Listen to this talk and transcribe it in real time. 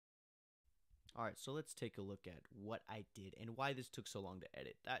All right, so let's take a look at what I did and why this took so long to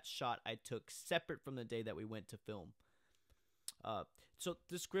edit. That shot I took separate from the day that we went to film. Uh, so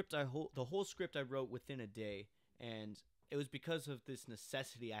the whole script I wrote within a day, and it was because of this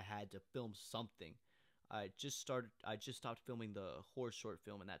necessity I had to film something. I just stopped filming the horror short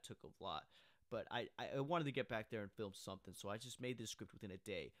film, and that took a lot. But I wanted to get back there and film something, so I just made this script within a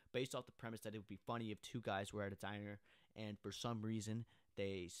day, based off the premise that it would be funny if two guys were at a diner, and for some reason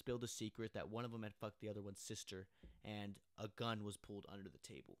they spilled a secret that one of them had fucked the other one's sister, and a gun was pulled under the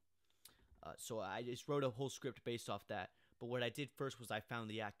table. So I just wrote a whole script based off that. But what I did first was I found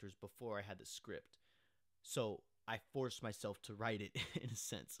the actors before I had the script. So I forced myself to write it in a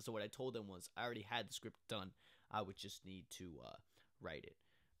sense. So what I told them was I already had the script done. I would just need to write it.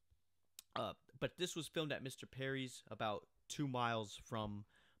 But this was filmed at Mr. Perry's, about 2 miles from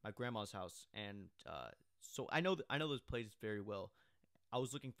my grandma's house, and so I know those places very well. I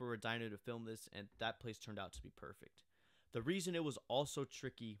was looking for a diner to film this, and that place turned out to be perfect. The reason it was also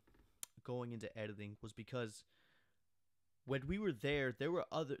tricky going into editing was because when we were there,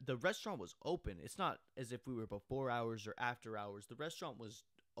 the restaurant was open. It's not as if we were before hours or after hours. The restaurant was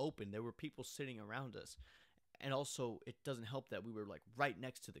open. There were people sitting around us. And also, it doesn't help that we were like right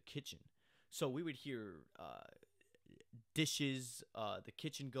next to the kitchen. So we would hear dishes, the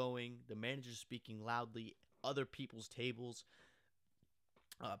kitchen going, the manager speaking loudly, other people's tables,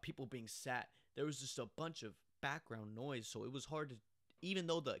 people being sat. There was just a bunch of background noise, so it was hard to, even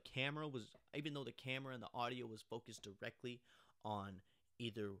though the camera and the audio was focused directly on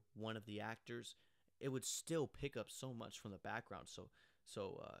either one of the actors, it would still pick up so much from the background. So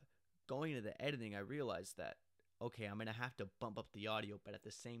going into the editing, I realized that okay, I'm gonna have to bump up the audio, but at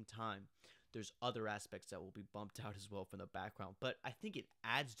the same time, there's other aspects that will be bumped out as well from the background. But I think it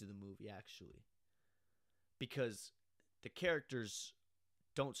adds to the movie actually, because the characters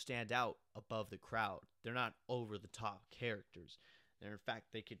don't stand out above the crowd. They're not over the top characters. In fact,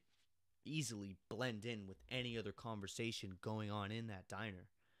 they could easily blend in with any other conversation going on in that diner.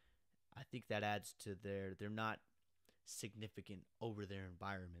 I think that adds to they're not significant over their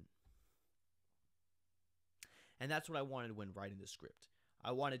environment. And that's what I wanted when writing the script.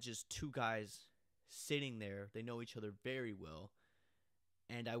 I wanted just two guys sitting there. They know each other very well.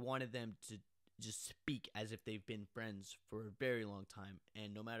 And I wanted them to just speak as if they've been friends for a very long time.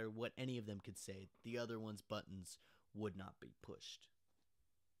 And no matter what any of them could say, the other one's buttons would not be pushed.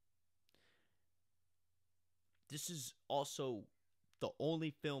 This is also the only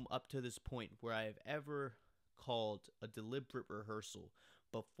film up to this point where I have ever called a deliberate rehearsal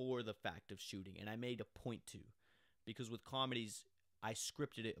before the fact of shooting. And I made a point to. Because with comedies, I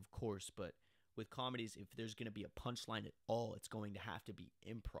scripted it, of course, but with comedies, if there's going to be a punchline at all, it's going to have to be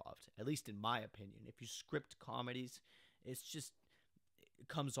improv, at least in my opinion. If you script comedies, it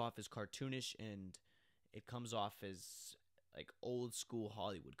comes off as cartoonish, and it comes off as like old school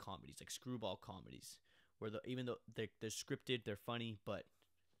Hollywood comedies, like screwball comedies, where even though they're scripted, they're funny, but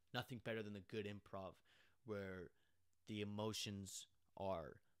nothing better than the good improv, where the emotions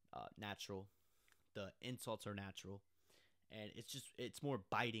are natural, the insults are natural, and it's more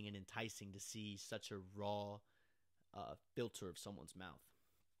biting and enticing to see such a raw filter of someone's mouth.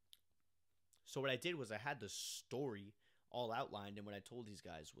 So what I did was I had the story all outlined, and what I told these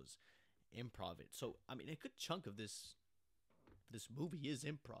guys was improv it. So I mean, a good chunk of this movie is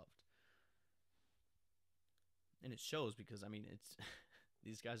improv, and it shows because I mean it's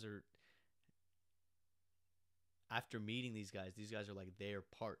these guys are, after meeting these guys are like their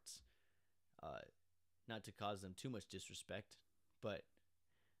parts. Not to cause them too much disrespect, but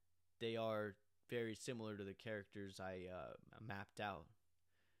they are very similar to the characters I mapped out,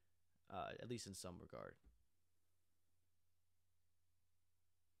 at least in some regard.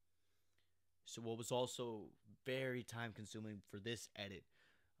 So what was also very time consuming for this edit,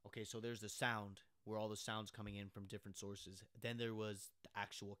 okay, so there's the sound, where all the sounds coming in from different sources. Then there was the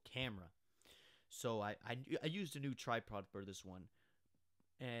actual camera. So I used a new tripod for this one,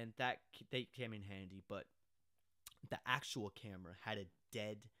 and that they came in handy. But the actual camera had a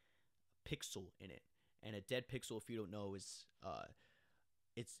dead pixel in it, and a dead pixel, if you don't know, is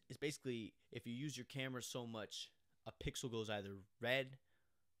it's basically if you use your camera so much, a pixel goes either red,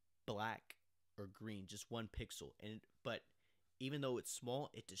 black, or green, just one pixel. And but even though it's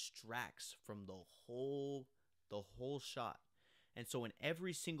small, it distracts from the whole shot. And so in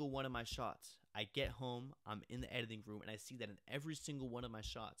every single one of my shots, I get home, I'm in the editing room, and I see that in every single one of my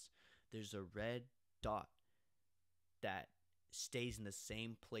shots, there's a red dot that stays in the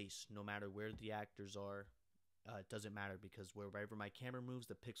same place no matter where the actors are. It doesn't matter, because wherever my camera moves,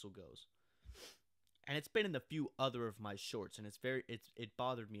 the pixel goes. And it's been in a few other of my shorts, and it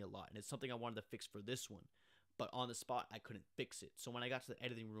bothered me a lot, and it's something I wanted to fix for this one, but on the spot I couldn't fix it. So when I got to the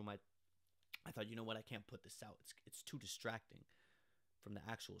editing room, I thought, you know what, I can't put this out. It's too distracting from the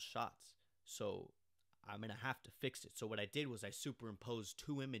actual shots. So I'm gonna have to fix it. So what I did was I superimposed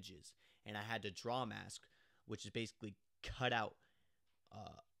two images, and I had to draw mask, which is basically cut out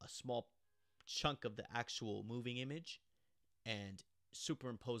a small chunk of the actual moving image and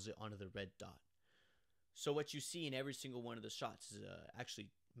superimpose it onto the red dot. So what you see in every single one of the shots is actually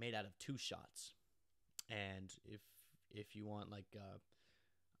made out of two shots. And if you want like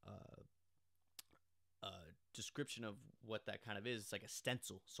a description of what that kind of is, it's like a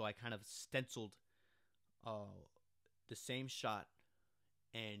stencil. So I kind of stenciled the same shot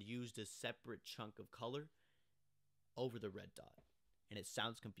and used a separate chunk of color over the red dot. And it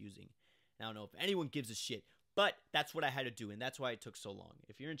sounds confusing. I don't know if anyone gives a shit, but that's what I had to do, and that's why it took so long.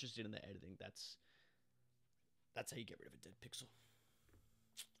 If you're interested in the editing, that's how you get rid of a dead pixel.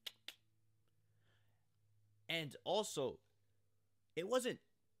 And also, it wasn't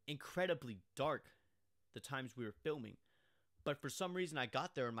incredibly dark the times we were filming, but for some reason I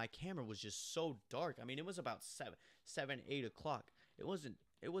got there and my camera was just so dark. I mean, it was about 8 o'clock. It wasn't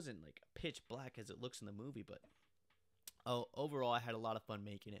like pitch black as it looks in the movie, but overall I had a lot of fun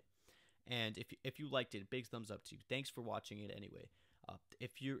making it. And if you liked it, big thumbs up to you. Thanks for watching it anyway.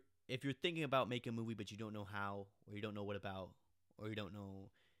 If you're thinking about making a movie but you don't know how, or you don't know what about, or you don't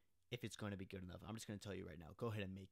know if it's going to be good enough, I'm just going to tell you right now, go ahead and make